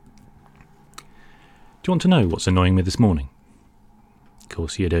Do you want to know what's annoying me this morning? Of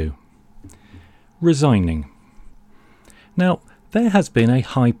course you do. Resigning. Now, there has been a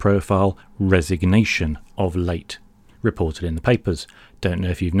high-profile resignation of late, reported in the papers. Don't know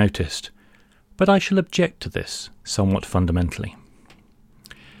if you've noticed. But I shall object to this somewhat fundamentally.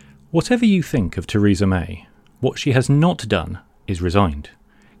 Whatever you think of Theresa May, what she has not done is resigned.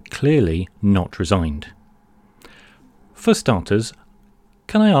 Clearly not resigned. For starters,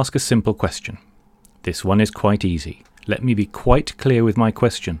 can I ask a simple question? This one is quite easy. Let me be quite clear with my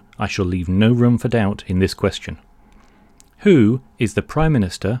question. I shall leave no room for doubt in this question. Who is the Prime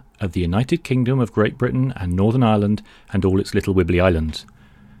Minister of the United Kingdom of Great Britain and Northern Ireland and all its little wibbly islands?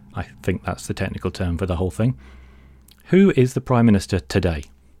 I think that's the technical term for the whole thing. Who is the Prime Minister today?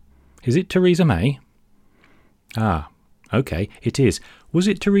 Is it Theresa May? Ah, okay, it is. Was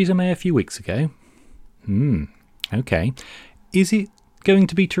it Theresa May a few weeks ago? Okay. Is it going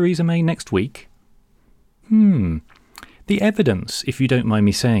to be Theresa May next week? The evidence, if you don't mind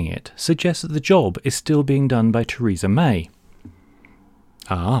me saying it, suggests that the job is still being done by Theresa May.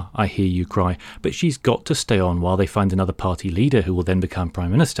 Ah, I hear you cry, but she's got to stay on while they find another party leader who will then become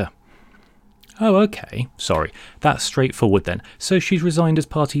Prime Minister. Oh, okay, sorry, that's straightforward then. So she's resigned as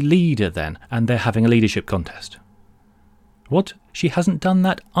party leader then, and they're having a leadership contest. What? She hasn't done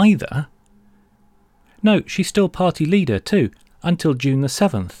that either? No, she's still party leader too, until June the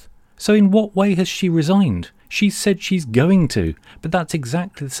 7th. So in what way has she resigned? She's said she's going to, but that's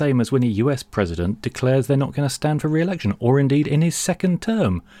exactly the same as when a US president declares they're not going to stand for re-election, or indeed in his second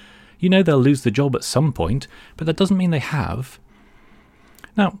term. You know they'll lose the job at some point, but that doesn't mean they have.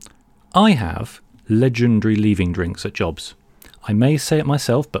 Now, I have legendary leaving drinks at jobs. I may say it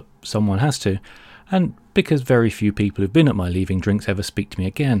myself, but someone has to, and because very few people who've been at my leaving drinks ever speak to me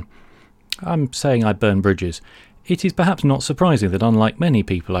again. I'm saying I burn bridges. It is perhaps not surprising that unlike many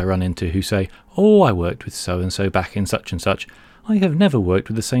people I run into who say, "Oh, I worked with so-and-so back in such and such," I have never worked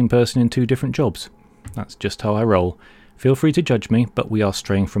with the same person in 2 different jobs. That's just how I roll. Feel free to judge me, but we are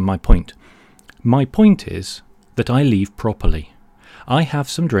straying from my point. My point is that I leave properly. I have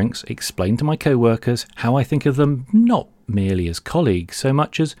some drinks, explain to my co-workers how I think of them not merely as colleagues so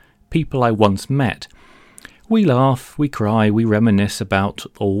much as people I once met. We laugh, we cry, we reminisce about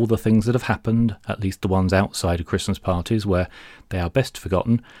all the things that have happened, at least the ones outside of Christmas parties where they are best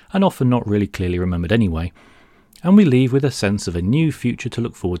forgotten and often not really clearly remembered anyway. And we leave with a sense of a new future to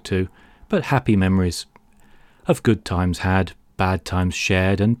look forward to, but happy memories of good times had, bad times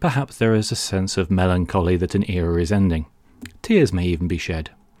shared, and perhaps there is a sense of melancholy that an era is ending. Tears may even be shed.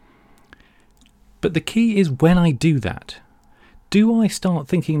 But the key is when I do that. Do I start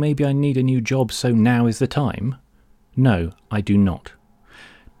thinking maybe I need a new job, so now is the time? No, I do not.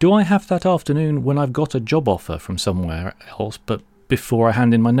 Do I have that afternoon when I've got a job offer from somewhere else, but before I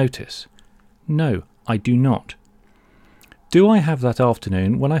hand in my notice? No, I do not. Do I have that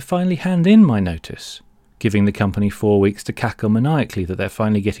afternoon when I finally hand in my notice, giving the company 4 weeks to cackle maniacally that they're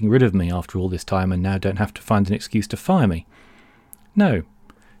finally getting rid of me after all this time and now don't have to find an excuse to fire me? No,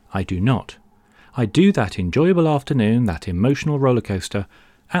 I do not. I do that enjoyable afternoon, that emotional roller coaster,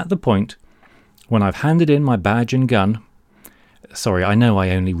 at the point when I've handed in my badge and gun. Sorry, I know I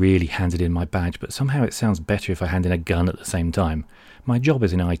only really handed in my badge, but somehow it sounds better if I hand in a gun at the same time. My job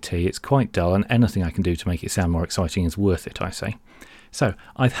is in IT, it's quite dull, and anything I can do to make it sound more exciting is worth it, I say. So,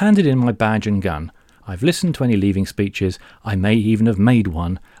 I've handed in my badge and gun, I've listened to any leaving speeches, I may even have made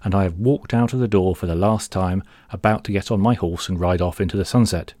one, and I have walked out of the door for the last time, about to get on my horse and ride off into the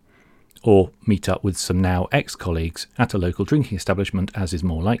sunset. Or meet up with some now ex-colleagues at a local drinking establishment, as is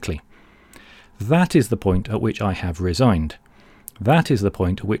more likely. That is the point at which I have resigned. That is the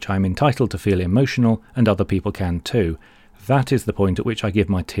point at which I am entitled to feel emotional, and other people can too. That is the point at which I give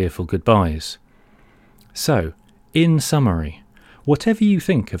my tearful goodbyes. So, in summary, whatever you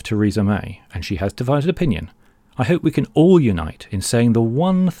think of Theresa May, and she has divided opinion, I hope we can all unite in saying the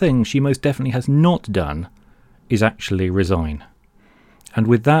one thing she most definitely has not done is actually resign. And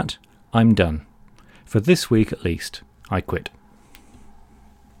with that, I'm done. For this week at least, I quit.